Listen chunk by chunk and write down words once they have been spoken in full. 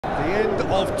end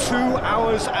of 2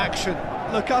 hours action.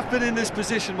 Look, I've been in this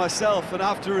position myself, and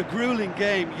after a grueling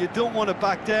game, you don't want to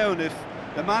back down if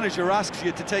the manager asks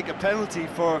you to take a penalty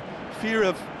for fear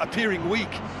of appearing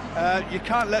weak. You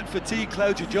can't let fatigue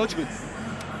cloud your judgment.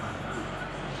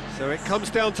 So it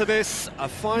comes down to this, a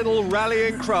final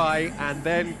rallying cry, and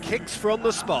then kicks from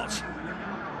the spot.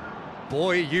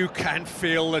 Boy, you can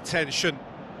feel the tension.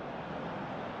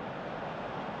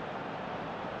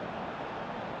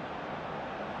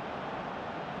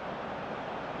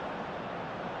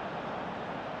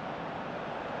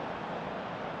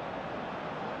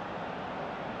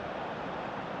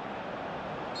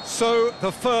 So,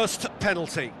 the first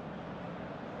penalty.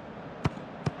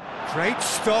 Great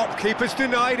stop, keeper's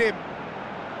denied him.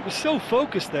 He was so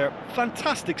focused there,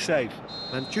 fantastic save.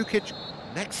 Mandzukic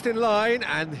next in line,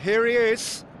 and here he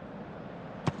is.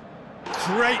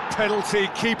 Great penalty,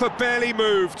 keeper barely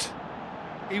moved.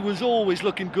 He was always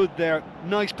looking good there,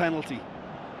 nice penalty.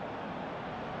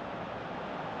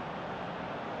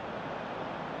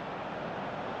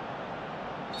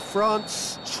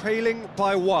 France trailing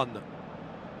by 1.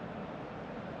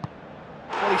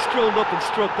 Well, he strolled up and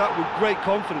struck that with great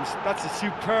confidence. That's a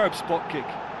superb spot kick.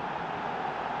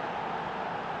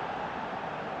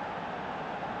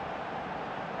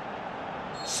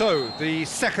 So, the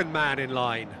second man in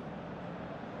line.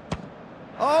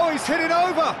 Oh, he's hit it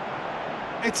over!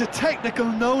 It's a technical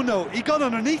no-no. He got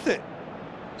underneath it.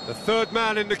 The third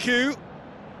man in the queue.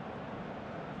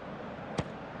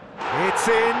 It's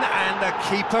in, and the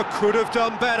keeper could have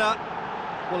done better.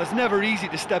 Well, it's never easy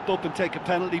to step up and take a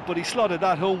penalty, but he slotted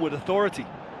that home with authority.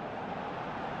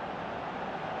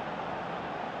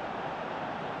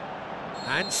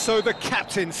 And so the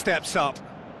captain steps up.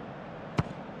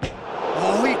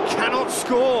 Oh, he cannot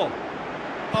score.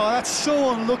 Oh, that's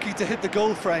so unlucky to hit the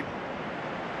goal frame.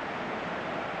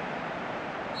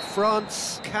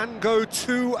 France can go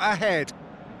 2 ahead.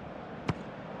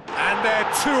 And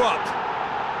they're 2 up.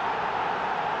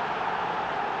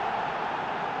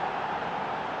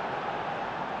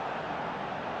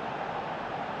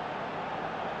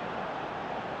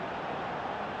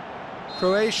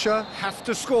 Croatia have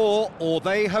to score, or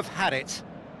they have had it.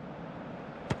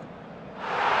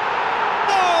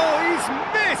 Oh, he's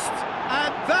missed!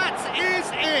 And that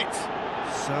is it!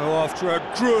 So after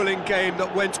a grueling game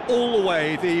that went all the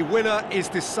way, the winner is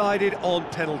decided on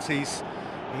penalties.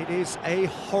 It is a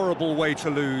horrible way to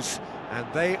lose, and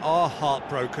they are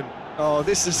heartbroken. Oh,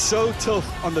 this is so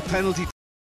tough on the penalty